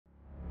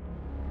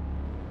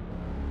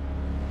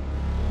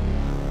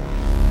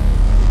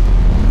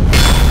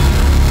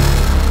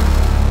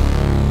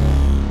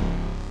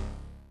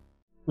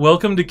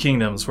Welcome to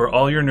Kingdoms, where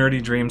all your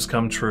nerdy dreams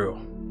come true.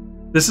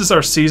 This is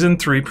our Season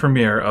 3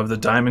 premiere of the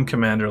Diamond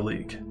Commander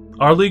League.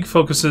 Our league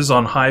focuses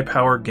on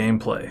high-powered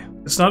gameplay.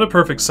 It's not a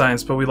perfect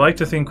science, but we like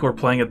to think we're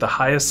playing at the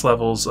highest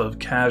levels of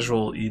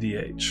casual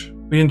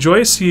EDH. We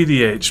enjoy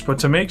EDH, but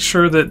to make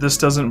sure that this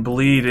doesn't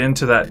bleed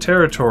into that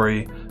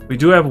territory, we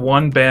do have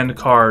one banned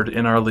card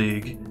in our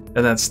league,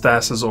 and that's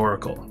Thassa's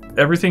Oracle.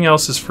 Everything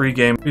else is free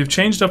game. We've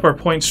changed up our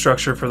point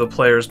structure for the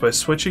players by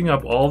switching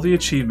up all the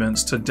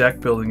achievements to deck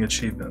building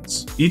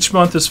achievements. Each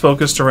month is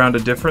focused around a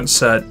different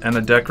set and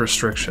a deck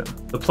restriction.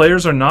 The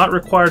players are not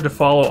required to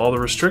follow all the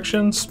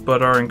restrictions,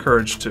 but are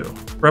encouraged to.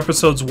 For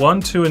episodes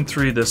 1, 2, and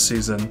 3 this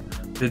season,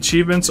 the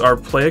achievements are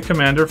play a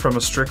commander from a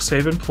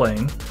Strixhaven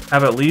plane,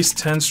 have at least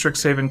 10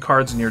 Strixhaven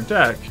cards in your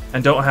deck,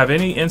 and don't have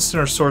any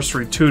instant or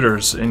sorcery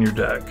tutors in your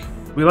deck.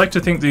 We like to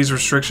think these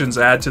restrictions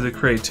add to the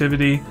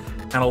creativity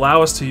and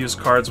allow us to use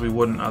cards we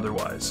wouldn't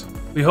otherwise.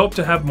 We hope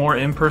to have more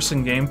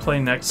in-person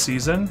gameplay next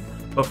season,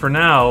 but for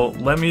now,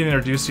 let me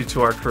introduce you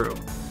to our crew.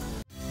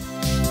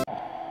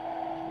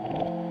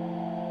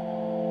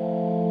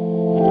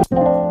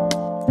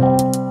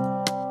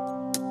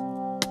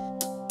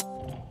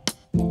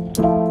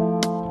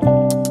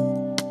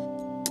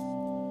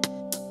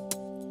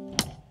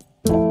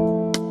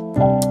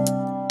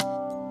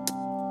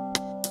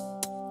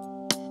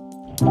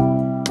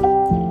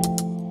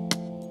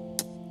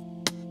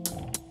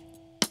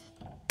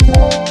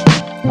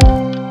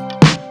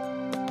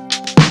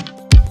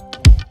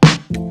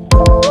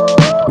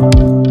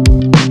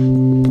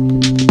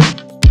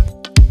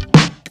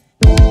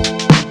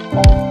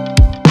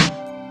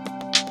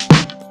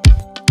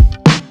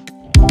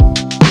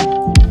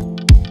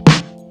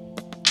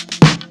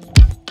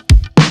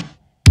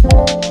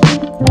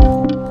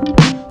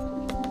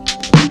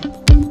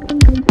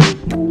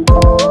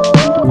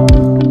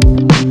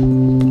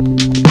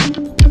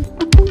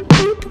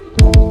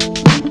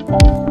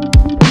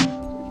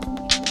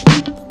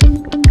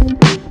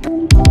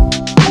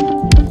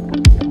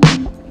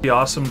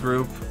 Awesome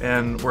group,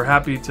 and we're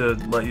happy to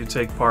let you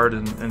take part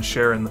and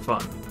share in the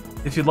fun.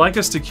 If you'd like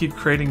us to keep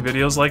creating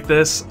videos like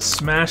this,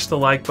 smash the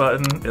like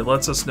button. It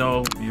lets us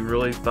know you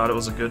really thought it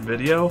was a good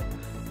video,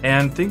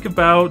 and think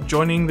about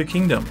joining the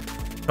kingdom.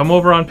 Come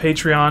over on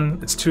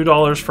Patreon. It's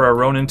 $2 for our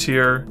Ronin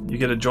tier. You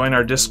get to join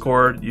our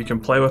Discord. You can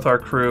play with our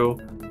crew.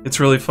 It's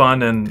really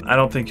fun, and I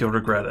don't think you'll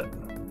regret it.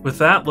 With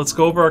that, let's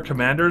go over our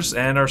commanders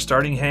and our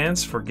starting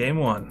hands for Game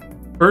 1.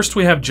 First,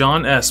 we have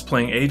John S.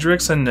 playing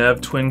Adrix and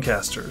Nev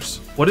Twincasters.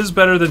 What is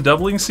better than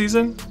Doubling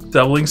Season?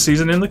 Doubling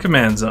Season in the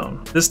Command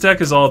Zone. This deck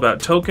is all about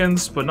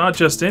tokens, but not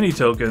just any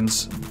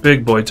tokens,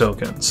 big boy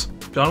tokens.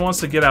 John wants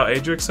to get out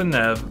Adrix and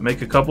Nev,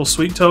 make a couple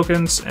sweet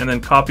tokens, and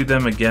then copy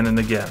them again and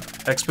again.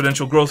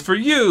 Exponential growth for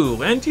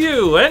you, and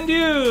you, and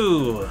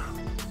you!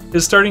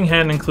 His starting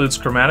hand includes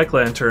Chromatic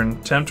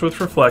Lantern, Tempt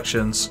with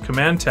Reflections,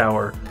 Command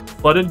Tower,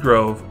 Flooded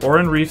Grove,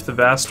 Oran Reef the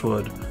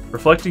Vastwood,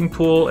 Reflecting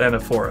Pool, and a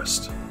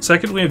Forest.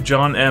 Second, we have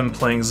John M.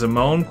 playing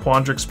Zimone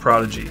Quandrix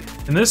Prodigy.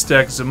 In this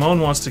deck, Zimone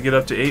wants to get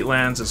up to 8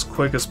 lands as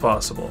quick as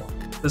possible.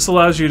 This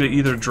allows you to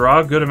either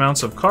draw good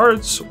amounts of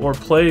cards or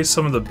play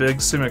some of the big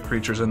Simic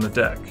creatures in the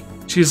deck.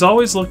 She's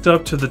always looked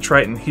up to the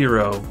Triton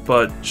hero,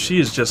 but she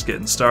is just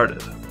getting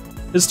started.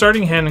 His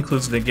starting hand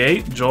includes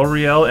Negate,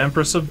 Jolriel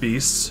Empress of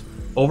Beasts,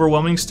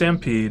 Overwhelming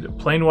Stampede,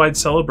 Planewide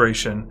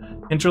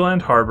Celebration,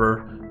 Hinterland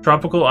Harbor,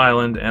 Tropical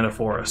Island, and a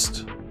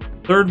Forest.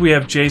 Third, we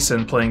have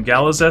Jason playing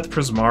Galazeth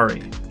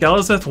Prismari.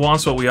 Galazeth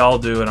wants what we all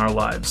do in our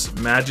lives,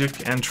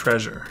 magic and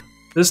treasure.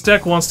 This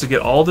deck wants to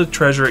get all the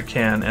treasure it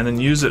can and then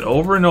use it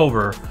over and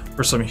over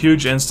for some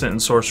huge instant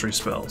and sorcery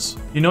spells.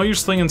 You know you're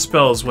slinging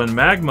spells when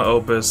Magma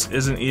Opus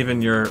isn't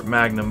even your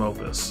Magnum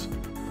Opus.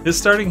 His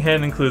starting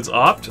hand includes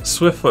Opt,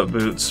 Swiftfoot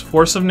Boots,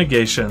 Force of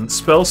Negation,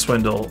 Spell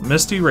Swindle,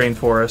 Misty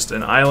Rainforest,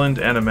 an Island,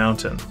 and a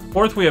Mountain.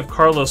 Fourth, we have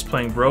Carlos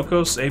playing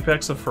Brokkos,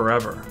 Apex of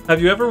Forever. Have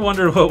you ever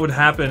wondered what would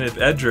happen if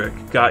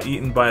Adrix got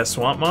eaten by a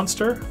swamp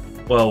monster?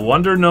 Well,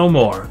 wonder no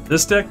more.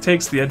 This deck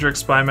takes the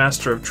Adrix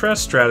Spymaster of Tress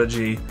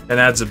strategy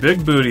and adds a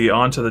big booty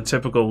onto the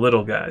typical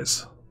little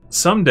guys.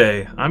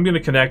 Someday, I'm going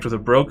to connect with a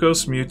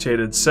Brokkos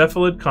mutated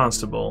Cephalid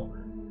Constable,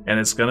 and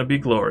it's going to be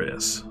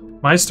glorious.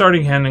 My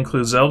starting hand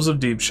includes Elves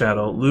of Deep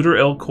Shadow, Looter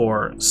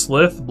Ilkor,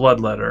 Slith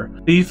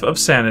Bloodletter, Thief of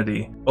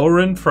Sanity,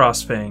 Orin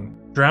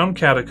Frostfang, Drowned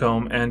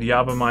Catacomb, and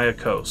Yavimaya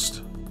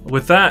Coast.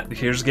 With that,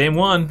 here's Game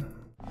 1.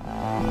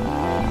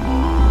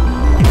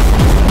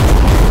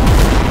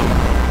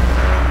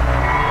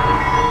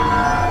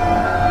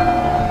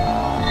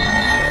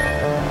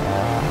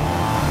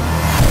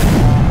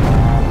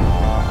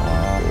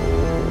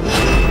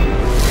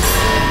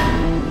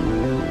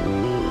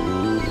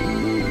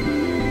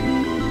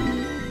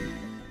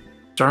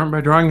 Start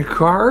by drawing a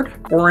card.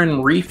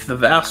 Oran Reef the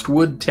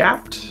Vastwood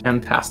tapped,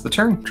 and pass the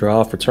turn.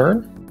 Draw for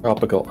turn.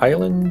 Tropical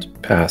Island,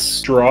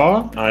 pass.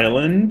 Draw,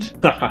 Island,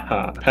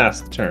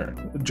 pass the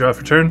turn. Draw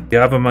for turn.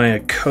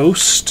 Yavimaya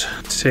Coast.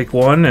 Take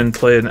 1 and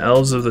play an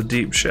Elves of the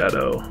Deep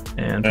Shadow.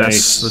 And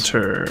pass the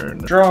turn.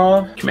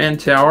 Draw,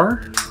 Command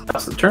Tower,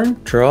 pass the turn.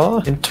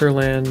 Draw,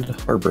 Hinterland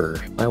Harbor.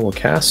 I will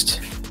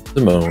cast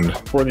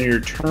Zimone. For your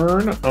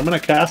turn, I'm gonna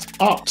cast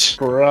Opt.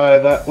 Try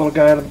that little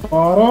guy at the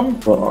bottom.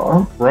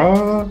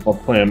 Raw.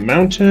 I'll play a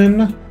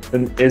mountain.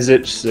 Then is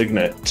it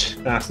Signet?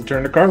 Pass the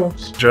turn to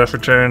Carlos. Draw for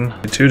turn.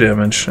 2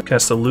 damage.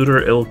 Cast a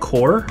Looter Ill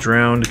Core.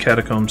 Drowned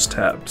Catacombs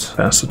tapped.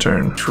 Pass the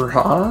turn.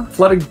 Draw.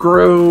 Flooded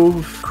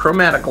Grove.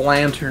 Chromatic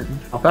Lantern.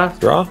 I'll pass.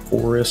 Draw.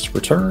 Forest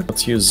return.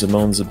 Let's use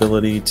Zimone's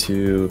ability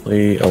to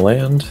play a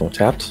land. Oh,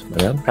 tapped. My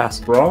bad. Pass.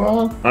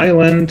 Draw.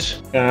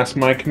 Island. Cast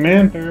my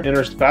commander.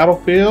 Enters the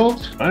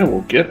battlefield. I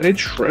will get a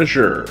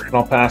treasure. And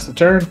I'll pass the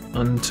turn.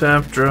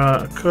 Untap,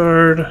 draw a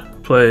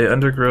card. Play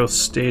Undergrowth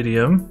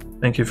Stadium.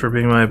 Thank you for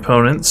being my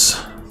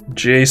opponents.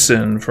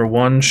 Jason for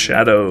 1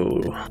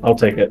 shadow. I'll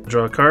take it.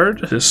 Draw a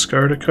card,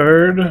 discard a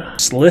card.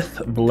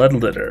 Slith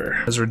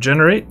Bloodlitter has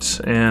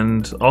regenerate,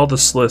 and all the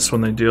Sliths,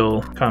 when they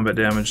deal combat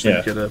damage, they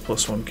get a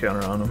 +1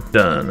 counter on them.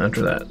 Done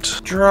after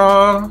that.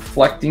 Draw.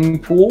 Reflecting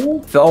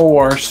Pool.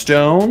 Felwar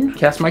Stone.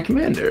 Cast my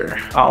commander.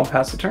 I'll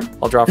pass the turn.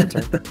 I'll draw for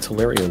turn.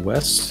 Teleria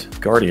West.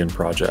 Guardian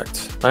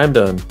Project. I am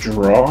done.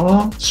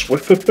 Draw.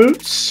 Swiftfoot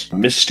Boots.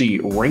 Misty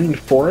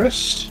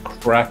Rainforest.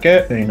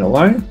 Cracket. Staying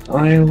alive.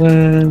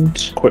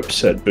 Island.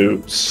 Quipset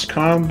Boots.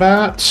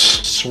 Combat.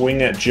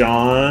 Swing at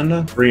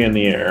John. 3 in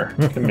the air.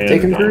 Commander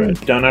Taking turn.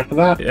 done after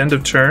that. End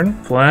of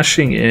turn.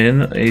 Flashing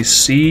in a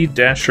Sea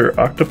Dasher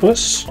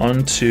Octopus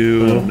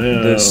onto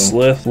the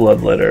Slith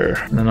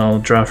Bloodletter. And then I'll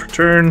draw for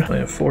turn.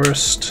 Play a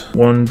Forest.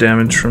 1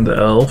 damage from the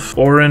Elf.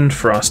 Orin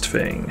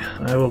Frostfang.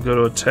 I will go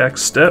to attack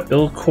step.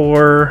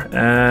 Ilcore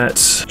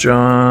at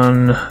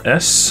John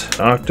S.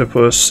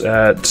 Octopus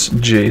at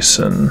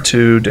Jason.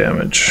 2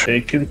 damage.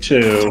 Taken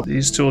 2.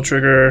 These 2 will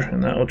trigger,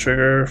 and that will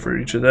trigger for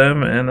each of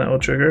them, and that will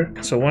trigger.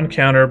 So 1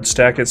 counter,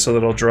 stack it so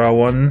that I'll draw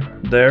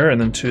 1 there,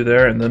 and then 2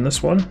 there, and then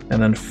this one,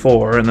 and then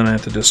 4, and then I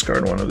have to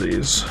discard 1 of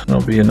these.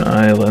 It'll be an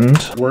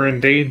island. We're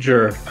in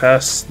danger.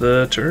 Pass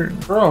the turn.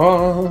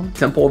 Draw.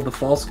 Temple of the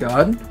False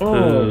God.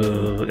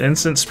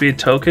 Instant speed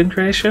token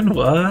creation?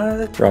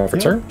 What? Draw for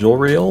turn. Jewel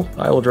Reel.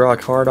 I will draw a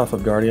card off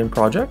of Guardian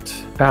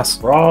Project. Pass.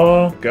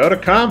 Raw. Go to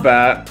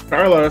combat.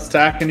 Carlos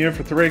attacking you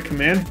for 3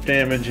 command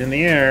damage in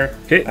the air.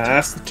 Okay.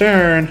 Pass the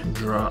turn.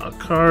 Draw a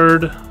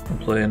card. I'll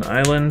play an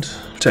island.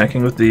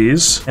 Attacking with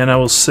these. And I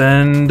will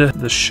send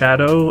the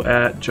Shadow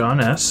at John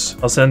S.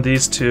 I'll send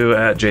these 2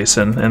 at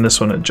Jason and this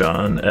one at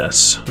John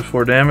S.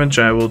 Before damage,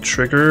 I will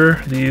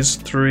trigger these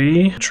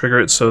 3.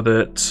 Trigger it so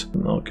that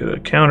I'll get a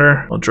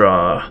counter. I'll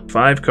draw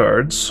 5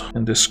 cards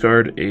and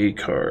discard a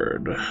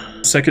card.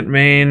 Second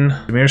main,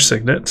 Mere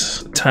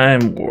Signet.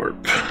 Time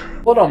Warp.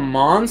 What a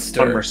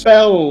monster.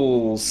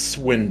 Spell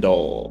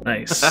Swindle.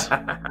 Nice.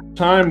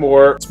 Time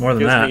Warp. It's more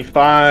than gives that. me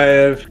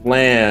 5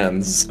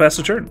 lands. Pass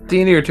the turn. At the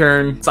end of your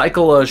turn,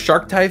 cycle a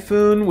Shark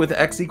Typhoon with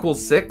X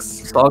equals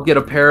 6. So I'll get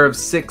a pair of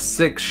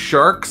 6/6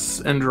 sharks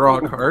and draw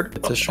a card.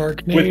 It's a With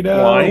Sharknado.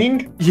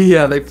 flying?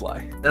 Yeah, they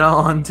fly. Then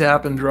I'll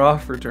untap and draw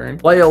for turn.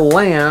 Play a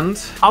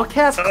land. I'll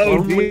cast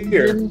Clone dear.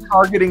 Legion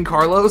targeting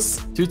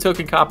Carlos. 2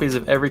 token copies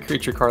of every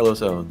creature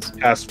Carlos owns.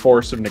 Cast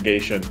Force of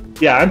Negation.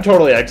 Yeah, I'm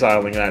totally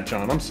exiling that,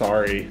 John. I'm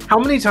sorry. How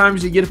many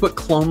times do you get to put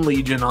Clone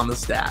Legion on the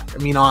stat?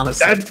 I mean,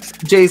 honestly. That's,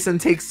 Jason,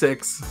 take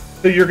 6.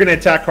 so you're going to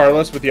attack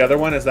Carlos with the other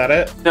one? Is that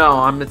it? No,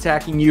 I'm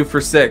attacking you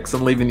for 6.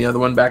 I'm leaving the other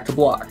one back to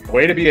block.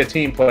 Way to be a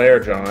team player,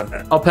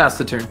 John. I'll pass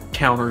the turn.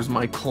 Counters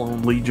my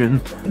Clone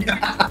Legion.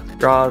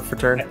 Draw for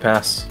turn.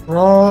 Pass.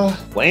 Draw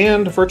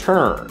land for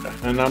turn.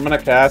 And I'm going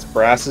to cast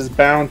Brass's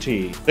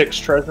Bounty. 6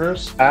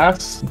 treasures.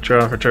 Pass.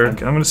 Draw for turn. I'm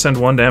going to send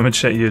 1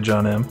 damage at you,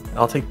 John M.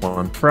 I'll take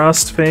 1.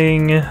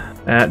 Frostfang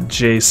at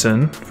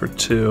Jason for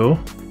 2.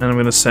 And I'm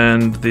going to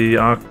send the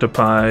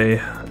Octopi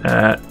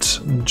at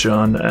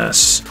John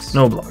S.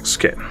 No blocks.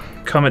 Okay.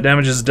 Comet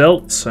damage is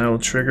dealt. I will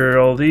trigger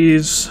all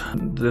these.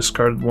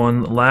 Discard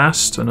 1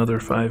 last. Another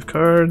 5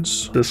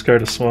 cards.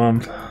 Discard a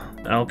swamp.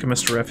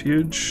 Alchemist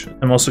Refuge.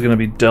 I'm also going to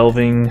be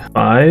delving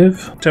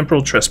 5.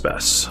 Temporal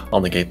Trespass. I'll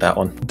negate that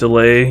one.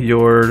 Delay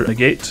your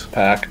negate.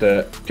 Packed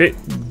it. Okay.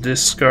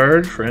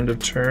 Discard for end of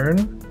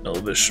turn.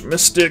 Elvish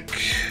Mystic.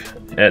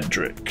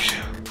 Adrix.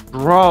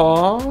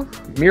 Draw.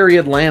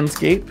 Myriad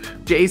Landscape.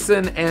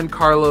 Jason and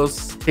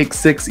Carlos take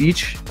 6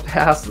 each.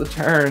 Pass the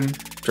turn.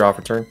 Draw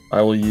for turn.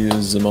 I will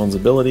use Zimone's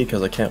ability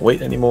because I can't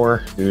wait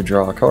anymore to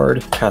draw a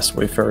card, cast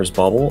Wayfarer's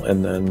Bauble,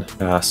 and then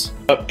pass.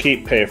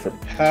 Upkeep, pay for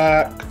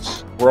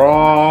pact.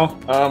 Draw.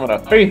 I'm gonna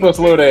Faithless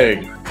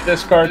Looting.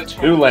 Discard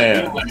 2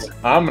 lands.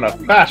 I'm gonna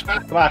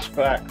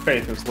flashback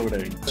Faithless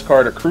Looting.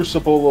 Discard a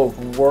Crucible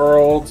of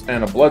Worlds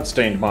and a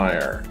Bloodstained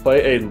Mire.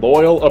 Play a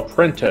Loyal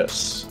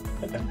Apprentice.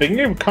 At the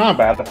beginning of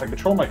combat, if I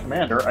control my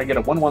commander, I get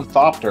a 1/1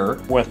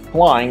 Thopter with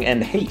flying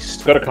and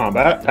haste. Go to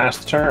combat, pass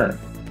the turn.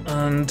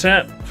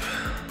 Untap.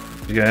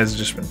 You guys have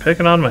just been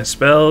picking on my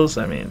spells.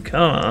 I mean,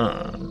 come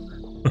on.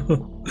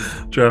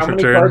 Draw How for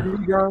many turn. cards did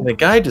you draw? The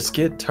guy just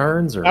get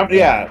turns or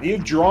Yeah,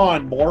 you've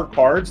drawn more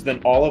cards than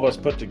all of us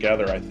put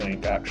together, I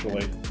think,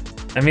 actually.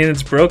 I mean,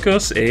 it's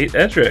Brokkos 8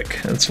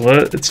 Adrix. That's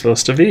what it's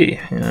supposed to be,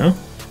 you know?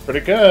 Pretty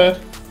good.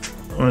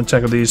 I'm going to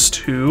tackle these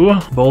 2,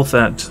 both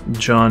at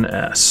John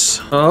S.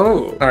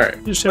 Oh. All right.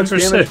 You just hit for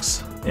What's damage?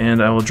 6.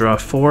 And I will draw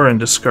 4 and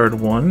discard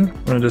 1.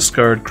 I'm going to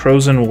discard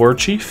Frozen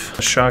Warchief,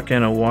 a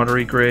shotgun, a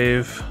Watery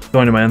Grave.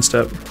 Going to my end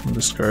step, I'll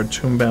discard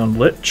Tombbound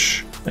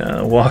Lich.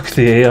 Walk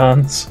the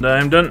Aeons. And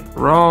I'm done.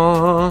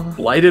 Raw.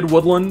 Blighted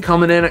Woodland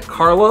coming in at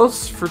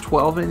Carlos for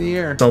 12 in the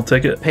air. I'll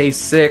take it. Pay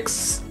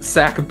 6,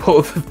 sack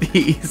both of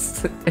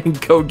these,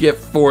 and go get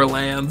 4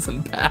 lands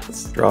and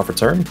pass. Draw for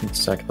turn.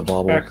 Sack the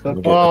bauble. Sack the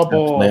We'll get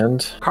bauble.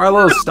 Land.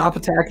 Carlos, stop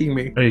attacking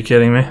me. Are you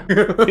kidding me?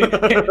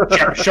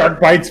 Shark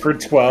bites for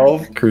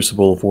 12.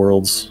 Crucible of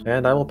Worlds.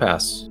 And I will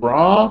pass.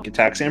 Raw.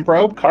 Gitaxian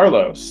Probe.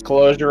 Carlos.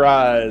 Close your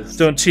eyes.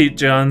 Don't cheat,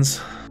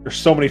 Johns. There's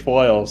so many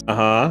foils.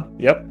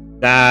 Yep.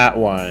 That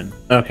one.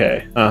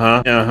 Okay.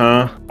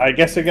 I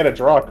guess I gotta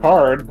draw a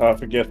card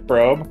off a gift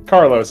probe.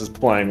 Carlos is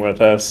playing with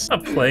us.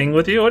 I'm not playing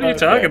with you. What are you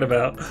talking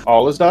about?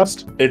 All is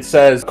dust. It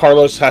says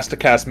Carlos has to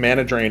cast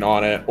Mana Drain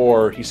on it,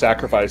 or he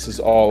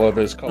sacrifices all of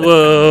his colors.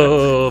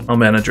 Whoa. I'll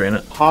mana drain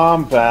it.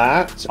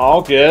 Combat.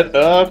 I'll get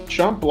a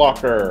chump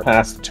blocker.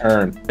 Pass the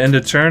turn. End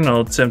of turn,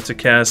 I'll attempt to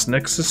cast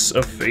Nexus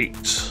of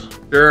Fate.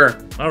 Sure.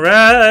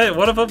 Alright,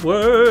 what if it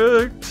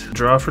worked?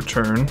 Draw for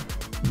turn.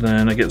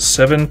 Then I get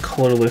 7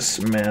 colorless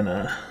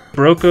mana.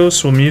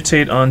 Brokkos will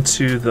mutate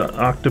onto the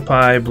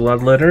Octopi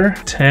Bloodletter.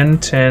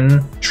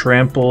 10/10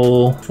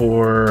 trample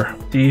for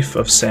Thief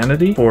of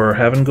Sanity for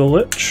Havengold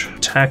Lich.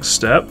 Attack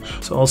step.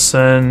 So I'll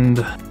send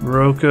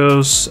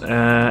Brokkos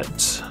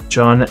at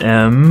John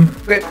M.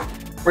 Okay.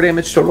 4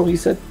 damage total, you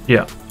said?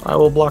 Yeah. I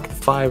will block the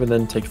 5 and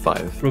then take 5.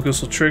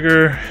 Brokkos will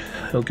trigger.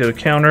 He'll get a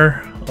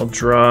counter. I'll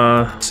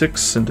draw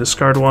 6 and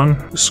discard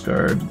 1.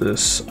 Discard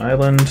this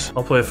island.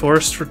 I'll play a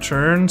forest for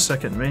turn,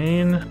 second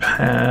main.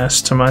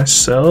 Pass to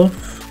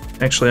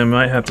myself. Actually, I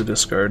might have to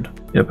discard.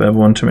 Yep, I have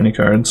 1 too many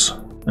cards.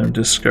 I'm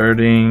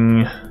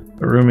discarding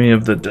Arumi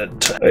of the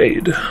Dead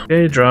Tide.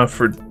 Okay, draw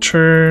for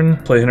turn.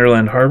 Play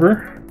Hinterland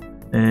Harbor.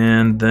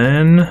 And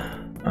then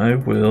I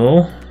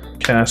will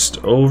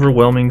cast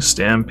Overwhelming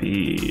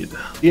Stampede.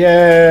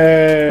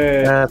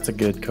 Yay! That's a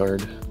good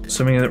card.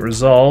 Assuming it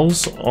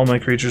resolves, all my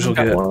creatures will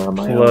get one on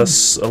my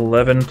plus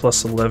 11,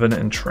 plus 11,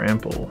 and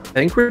trample. I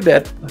think we're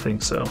dead. I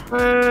think so.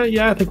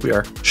 Yeah, I think we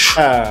are.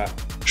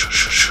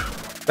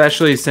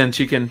 Especially since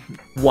you can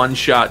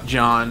one-shot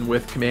John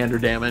with commander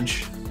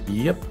damage.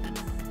 Yep.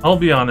 I'll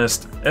be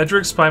honest,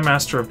 Adrix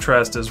Spymaster of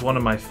Trest is one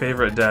of my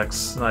favorite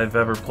decks I've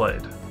ever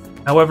played.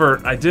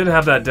 However, I did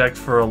have that deck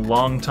for a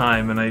long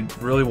time and I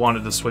really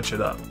wanted to switch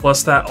it up.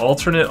 Plus that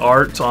alternate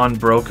art on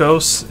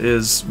Brokkos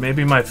is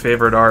maybe my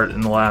favorite art in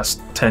the last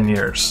 10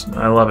 years.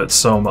 I love it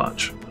so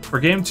much.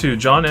 For game 2,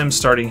 John M's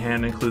starting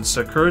hand includes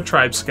Sakura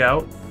Tribe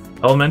Scout,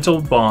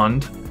 Elemental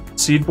Bond,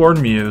 Seedborn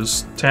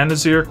Muse,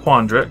 Tanazir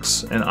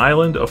Quandrix, an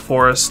Island, a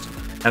Forest,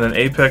 and an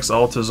Apex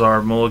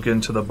Altazar mulligan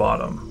to the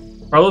bottom.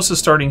 Carlos'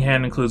 starting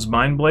hand includes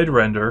Mindblade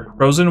Render,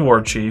 Frozen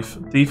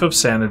Warchief, Thief of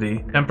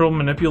Sanity, Temporal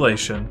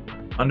Manipulation,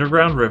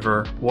 Underground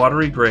River,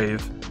 Watery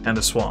Grave, and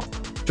a Swamp.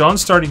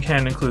 John's starting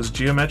hand includes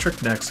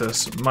Geometric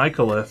Nexus,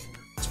 Mycolith,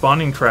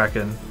 Spawning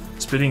Kraken,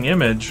 Spitting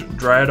Image,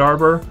 Dryad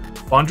Arbor,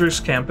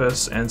 Bondrix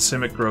Campus, and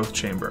Simic Growth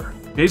Chamber.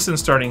 Jason's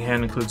starting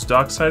hand includes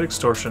Dockside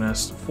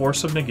Extortionist,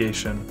 Force of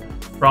Negation,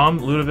 Prom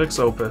Ludovic's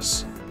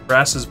Opus,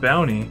 Brass's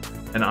Bounty,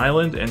 an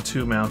Island, and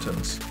 2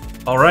 mountains.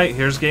 Alright,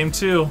 here's game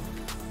 2.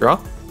 Draw.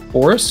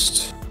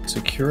 Forest.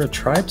 Secure a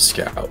Tribe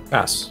Scout.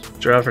 Pass.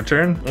 Draw for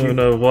turn.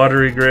 Una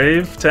Watery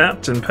Grave,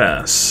 tapped and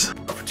pass.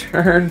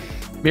 Turn.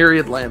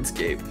 Myriad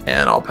Landscape.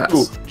 And I'll pass.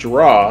 Ooh,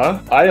 draw.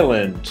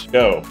 Island.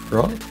 Go.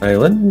 Draw.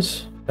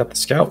 Island. Got the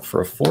Scout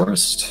for a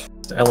Forest.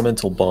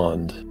 Elemental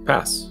Bond.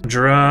 Pass.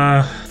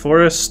 Draw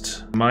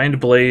Forest,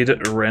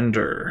 Mindblade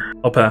Render.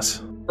 I'll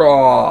pass.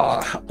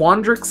 Draw.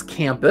 Quandrix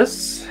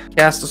Campus.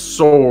 Cast a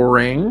Soul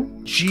Ring.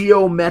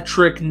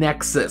 Geometric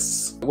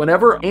Nexus.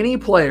 Whenever any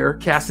player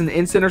casts an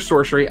instant or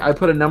sorcery, I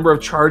put a number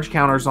of charge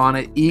counters on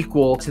it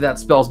equal to that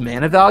spell's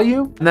mana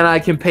value. And then I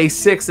can pay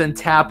 6 and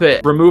tap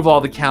it, remove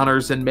all the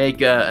counters, and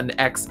make an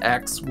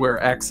XX,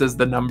 where X is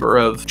the number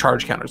of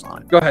charge counters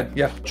on it. Go ahead,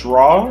 yeah.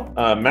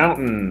 Draw.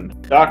 Mountain.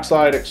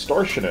 Dockside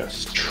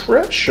Extortionist.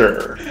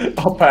 Treasure.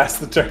 I'll pass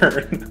the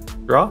turn.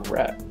 Draw.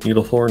 Rat.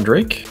 Needlethorn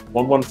Drake.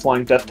 1/1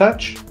 Flying Death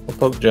Touch. I'll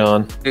poke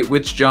John. Wait,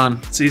 which John?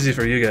 It's easy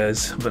for you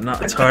guys, but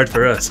not. It's hard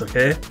for us,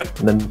 okay?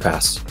 And then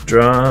pass.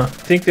 Draw. I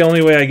think the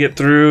only way I get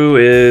through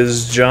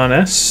is John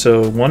S,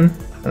 so 1.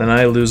 And then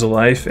I lose a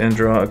life and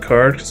draw a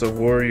card because a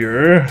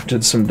warrior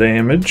did some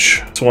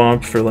damage.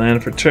 Swamp for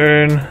land for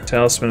turn.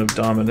 Talisman of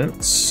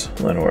Dominance.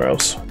 Llanowar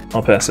else.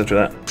 I'll pass after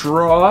that.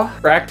 Draw.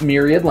 Cracked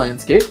Myriad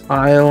Landscape.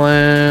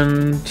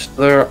 Island.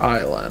 Their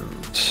island.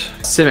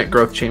 Simic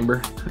Growth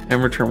Chamber.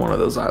 And return one of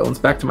those islands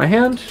back to my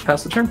hand.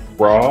 Pass the turn.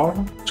 Draw.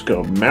 Let's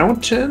go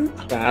mountain.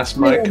 Pass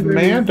my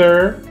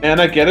commander. And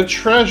I get a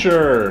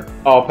treasure.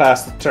 I'll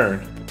pass the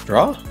turn.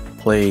 Draw.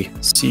 Play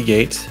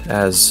Seagate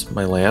as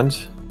my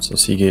land. So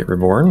Seagate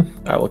Reborn.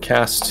 I will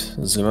cast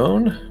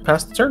Zimone.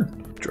 Pass the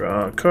turn.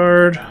 Draw a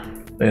card.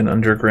 An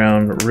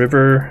Underground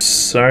River.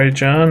 Sorry,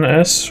 John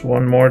S.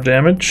 1 more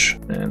damage.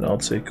 And I'll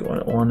take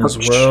one as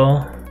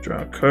well.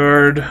 Draw a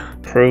card.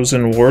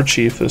 Frozen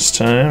Warchief this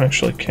time.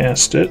 Actually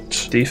cast it.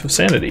 Thief of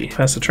Sanity.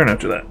 Pass the turn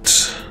after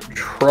that.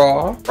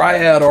 Craw,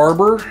 Dryad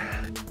Arbor.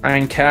 I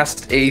can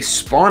cast a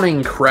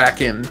Spawning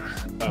Kraken.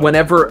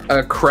 Whenever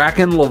a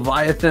Kraken,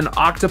 Leviathan,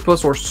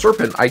 Octopus, or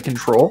Serpent I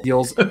control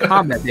deals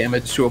combat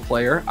damage to a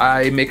player,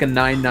 I make a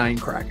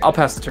 9/9 Kraken. I'll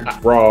pass the turn.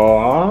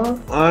 Draw.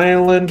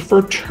 Island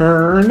for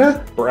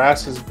turn.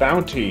 Brass's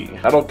Bounty.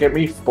 That'll get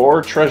me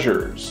 4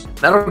 treasures.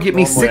 That'll get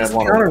me Normally 6 I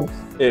want counters.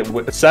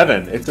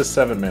 7. It's a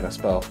 7-mana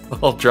spell.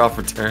 I'll draw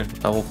for turn.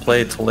 I will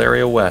play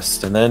Teleria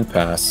West and then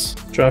pass.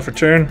 Draw for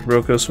turn.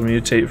 Brokkos will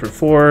mutate for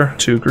 4.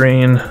 2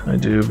 green. I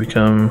do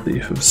become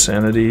Thief of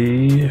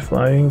Sanity.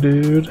 Flying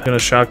dude. I'm gonna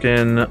shock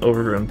in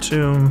Overgrown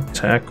Tomb.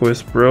 Attack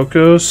with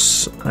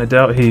Brokkos. I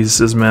doubt he's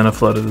as mana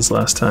flooded as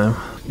last time.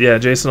 Yeah,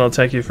 Jason, I'll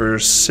attack you for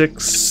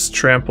 6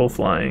 trample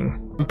flying.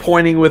 I'm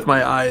pointing with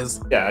my eyes.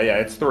 Yeah,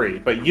 it's 3.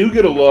 But you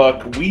get a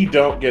look. We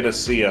don't get to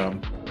see them.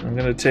 I'm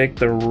gonna take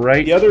the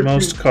other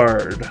rightmost two-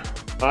 card.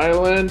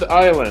 Island.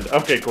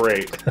 Okay,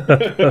 great.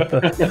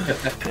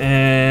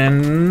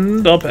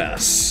 And I'll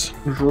pass.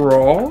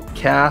 Draw.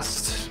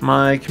 Cast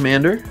my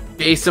commander.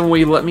 Jason, will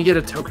you let me get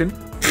a token?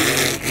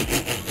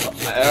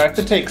 I have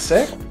to take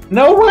 6?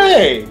 No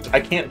way! I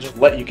can't just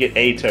let you get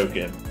a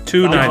token.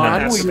 2 Come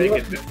on, 9/9s. will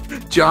you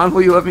John,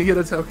 will you let me get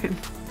a token?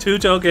 2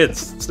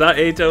 tokens. It's not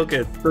a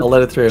token. I'll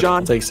let it through.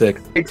 John. Take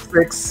 6. Take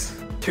 6.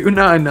 2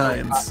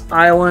 9/9s.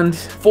 Island.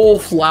 Full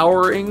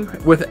flowering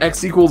with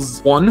X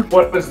equals 1.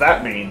 What does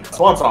that mean?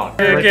 Swan song.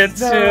 You get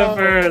 2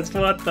 birds.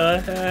 What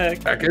the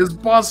heck? Heck is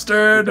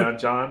busted. Done,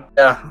 John?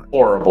 Yeah.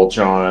 Horrible,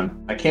 John.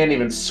 I can't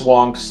even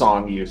swan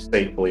song you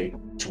safely.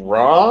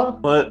 Draw.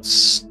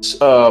 Let's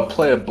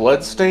play a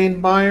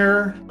Bloodstained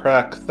Mire.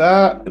 Crack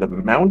that. Get a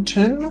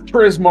Mountain.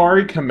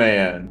 Prismari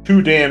Command.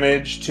 2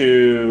 damage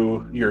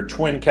to your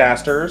twin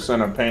casters,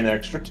 and I'm paying the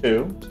extra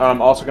 2.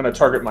 I'm also going to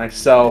target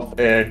myself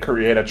and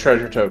create a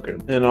treasure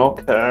token. And I'll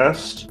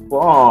cast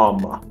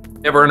Bomb.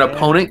 Ever an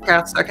opponent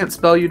cast second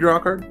spell, you draw a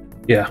card?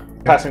 Yeah.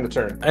 Passing the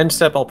turn. End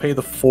step, I'll pay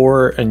the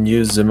 4 and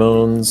use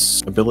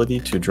Zimone's ability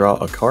to draw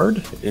a card.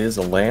 It is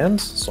a land,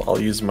 so I'll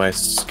use my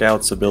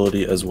Scout's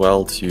ability as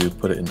well to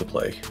put it into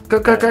play.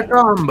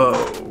 Combo.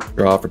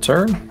 Draw for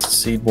turn.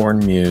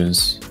 Seedborn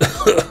Muse.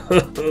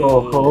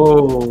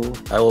 Oh.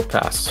 I will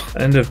pass.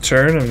 End of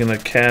turn, I'm gonna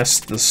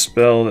cast the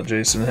spell that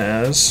Jason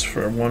has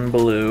for 1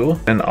 blue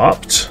and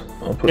opt.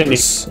 I'll put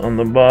this on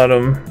the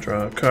bottom,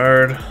 draw a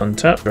card,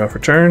 untap, draw for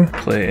turn,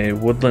 play a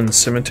Woodland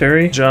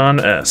Cemetery. John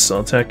S. I'll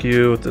attack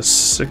you with the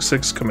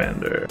 6/6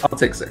 commander. I'll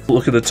take 6.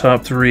 Look at the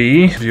top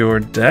 3 of your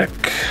deck.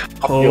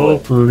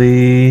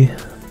 Holy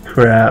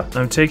crap.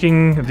 I'm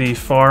taking the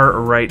far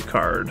right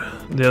card.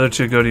 The other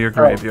 2 go to your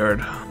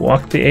graveyard.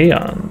 Walk the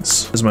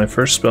Aeons is my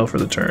first spell for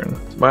the turn.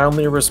 My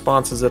only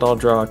response is that I'll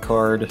draw a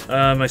card.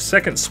 My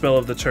second spell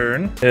of the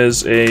turn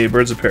is a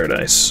Birds of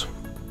Paradise.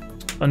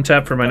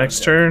 Untap for my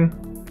next turn.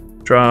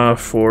 Draw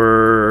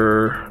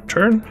for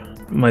turn.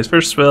 My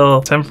first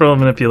spell, Temporal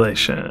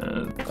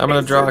Manipulation. I'm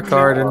going to draw a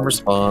card in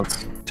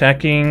response.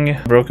 Attacking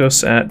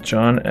Brokkos at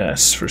John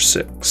S. for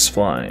 6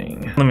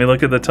 flying. Let me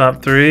look at the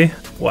top 3.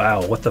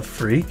 Wow, what the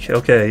freak?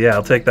 Okay, yeah,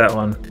 I'll take that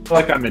one. I feel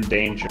like I'm in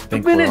danger.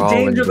 I've been in we're all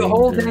danger the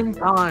whole danger. dang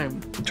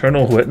time.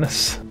 Eternal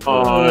Witness.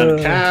 On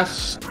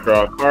cast,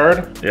 draw a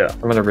card. Yeah, I'm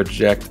going to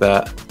reject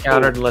that.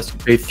 Countered unless you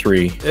pay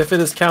 3. If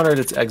it is countered,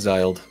 it's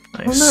exiled.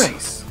 nice. Oh,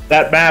 nice.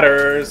 That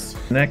matters.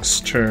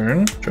 Next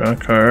turn, draw a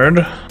card.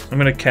 I'm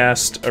going to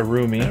cast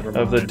Arumi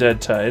of the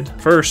Dead Tide.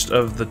 First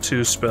of the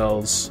 2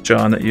 spells,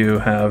 John, that you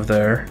have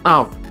there.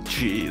 Oh,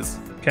 jeez.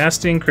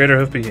 Casting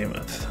Craterhoof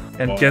Behemoth.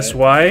 And What? guess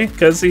why?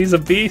 Because he's a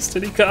beast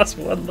and he costs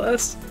 1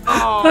 less.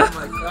 Oh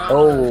my god.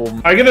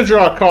 Oh, I get to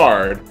draw a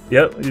card.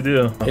 Yep, you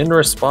do. in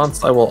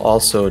response, I will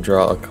also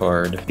draw a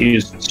card.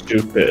 He's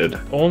stupid.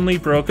 Only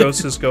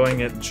Brokkos is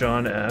going at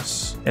John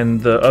S,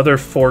 and the other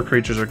 4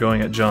 creatures are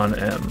going at John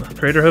M.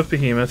 Craterhoof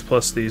Behemoth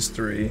plus these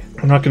 3.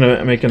 I'm not going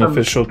to make an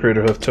official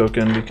Craterhoof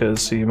token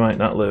because he might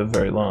not live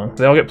very long.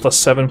 They all get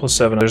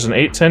 +7/+7. There's an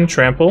 8/10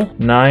 trample,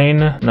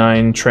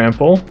 9/9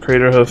 trample.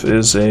 Craterhoof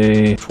is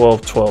a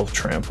 12/12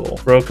 trample.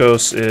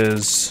 Brokkos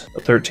is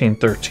a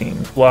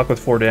 13/13. Block with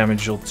 4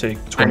 damage, you'll take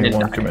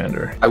 21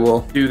 commander. I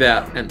will do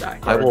that and die.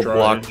 I will draw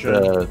block engine.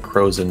 the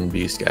Crozen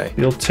Beast guy.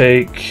 You'll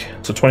take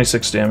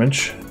 26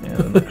 damage,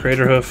 and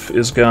Craterhoof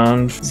is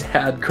gone.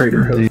 Sad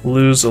crater.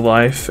 Lose a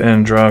life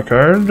and draw a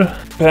card.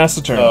 Pass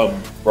the turn.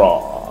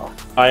 Draw.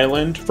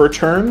 Island for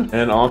turn,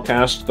 and I'll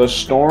cast the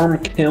Storm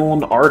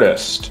Kiln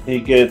Artist. He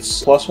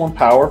gets +1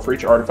 power for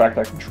each artifact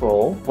I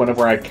control.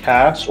 Whenever I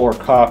cast or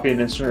copy an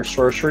instant or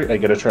sorcery, I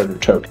get a treasure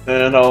token.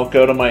 And I'll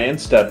go to my end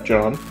step,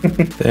 John.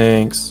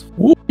 Thanks.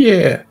 Woo,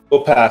 yeah.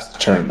 We'll pass the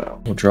turn,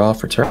 though. We'll draw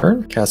for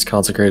turn. Cast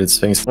Consecrated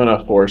Sphinx. I'm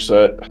gonna force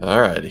it.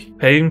 Alrighty.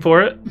 Paying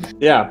for it?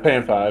 Yeah, I'm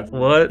paying 5.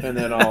 What? And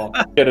then I'll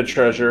get a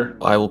treasure.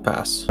 I will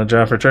pass. A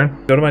draw for turn.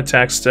 Go to my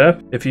attack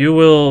step. If you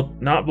will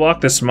not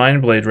block this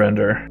Mindblade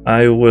Render,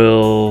 I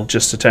will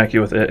just attack you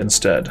with it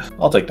instead.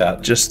 I'll take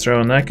that. Just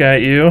throwing that guy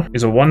at you.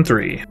 He's a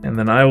 1/3. And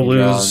then I will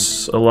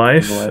lose a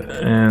life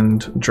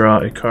and draw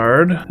a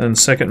card. Then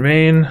second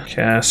main,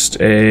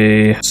 cast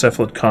a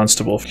Cephalid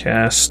Constable.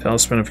 Cast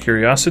Talisman of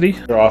Curiosity.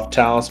 augury. Draw off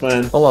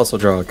Talisman. I'll also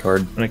draw a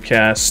card. I'm gonna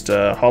cast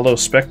Hollow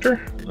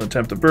Spectre.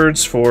 Attempt the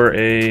birds for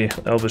a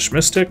Elvish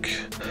Mystic.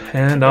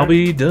 And I'll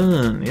be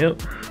done.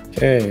 Yep.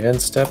 Okay, end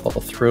step, I'll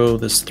throw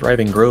this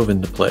Thriving Grove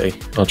into play.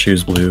 I'll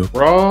choose blue.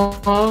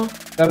 Draw.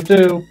 Gotta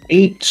do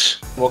 8.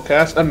 We'll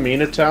cast a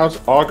Minotaur's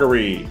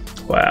Augury.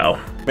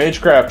 Wow.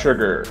 Magecraft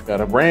trigger.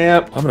 Got a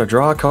ramp. I'm gonna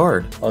draw a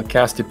card. I'll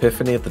cast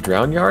Epiphany at the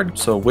Drown Yard.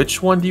 So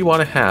which one do you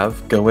want to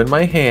have go in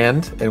my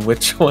hand, and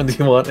which one do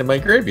you want in my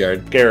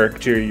graveyard? Garrick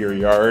to your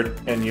yard,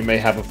 and you may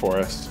have a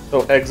forest.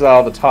 So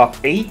exile the top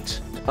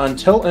 8.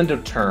 Until end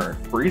of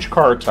turn, for each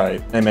card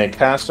type, I may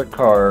cast a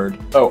card.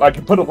 Oh, I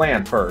can put a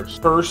land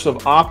first. Curse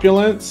of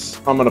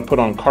Opulence, I'm going to put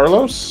on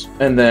Carlos.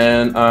 And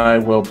then I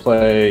will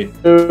play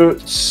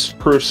Boots,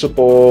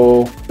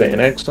 Crucible, Stay in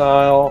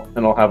Exile,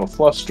 and I'll have a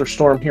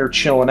Flusterstorm here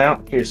chilling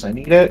out in case I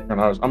need it.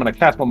 And I'm going to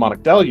cast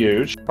Mnemonic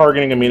Deluge,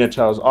 targeting a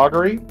Minotaur's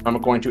Augury.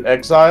 I'm going to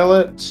exile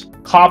it,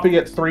 copy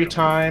it 3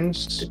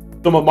 times.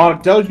 The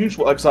Mnemonic Deluge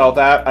will exile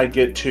that. I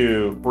get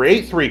to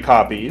create 3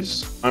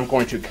 copies. I'm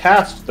going to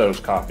cast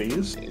those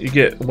copies. You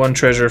get 1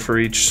 treasure for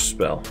each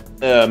spell.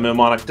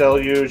 Mnemonic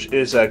Deluge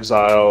is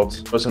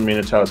exiled. Doesn't mean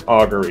it's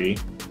Augury,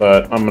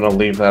 but I'm going to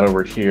leave that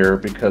over here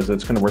because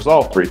it's going to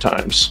resolve 3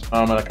 times.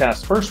 I'm going to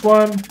cast the first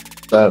one.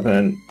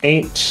 7,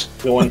 8.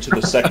 Go into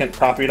the second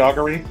copied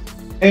Augury.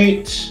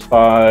 8,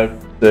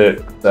 5,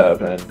 6,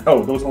 7.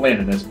 Oh, there was a land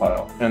in this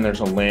pile. And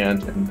there's a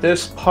land in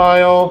this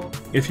pile.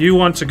 If you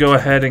want to go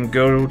ahead and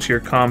go to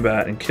your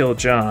combat and kill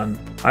John,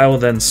 I will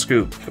then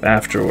scoop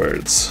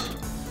afterwards.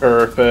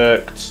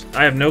 Perfect.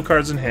 I have no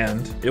cards in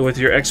hand. With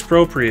your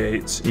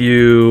Expropriate,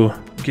 you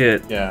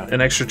get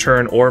an extra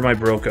turn or my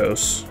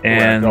Brokkos,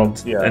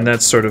 and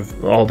that's sort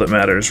of all that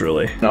matters,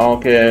 really. And I'll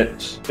get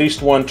at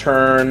least 1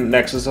 turn.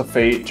 Nexus of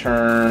Fate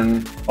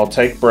turn. I'll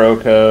take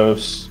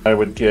Brokkos. I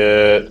would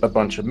get a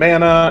bunch of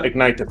mana.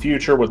 Ignite the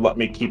Future would let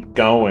me keep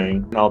going.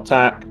 And I'll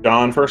attack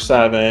John for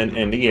 7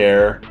 in the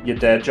air. You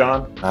dead,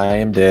 John? I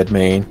am dead,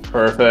 main.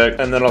 Perfect.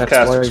 And then I'll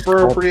cast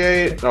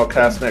Expropriate. And I'll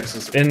cast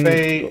Nexus of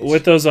Fate.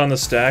 With those on the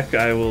stack,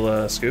 I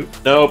will scoop.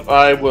 Nope,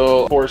 I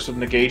will Force of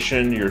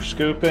Negation your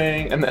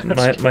scooping. And then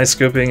my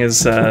scooping is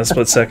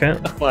split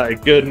second. My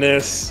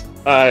goodness.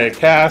 I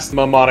cast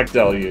Mnemonic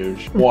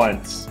Deluge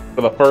once.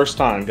 For the first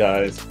time,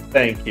 guys.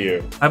 Thank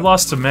you. I've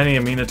lost to many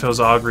a Minotaur's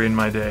Augury in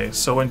my day,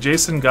 so when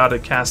Jason got to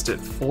cast it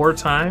 4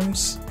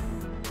 times,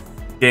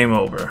 game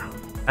over.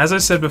 As I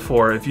said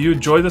before, if you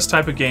enjoy this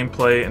type of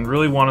gameplay and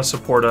really want to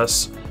support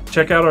us,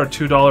 check out our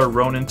 $2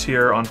 Ronin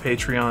tier on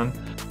Patreon.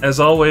 As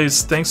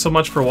always, thanks so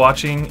much for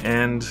watching,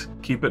 and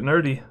keep it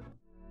nerdy.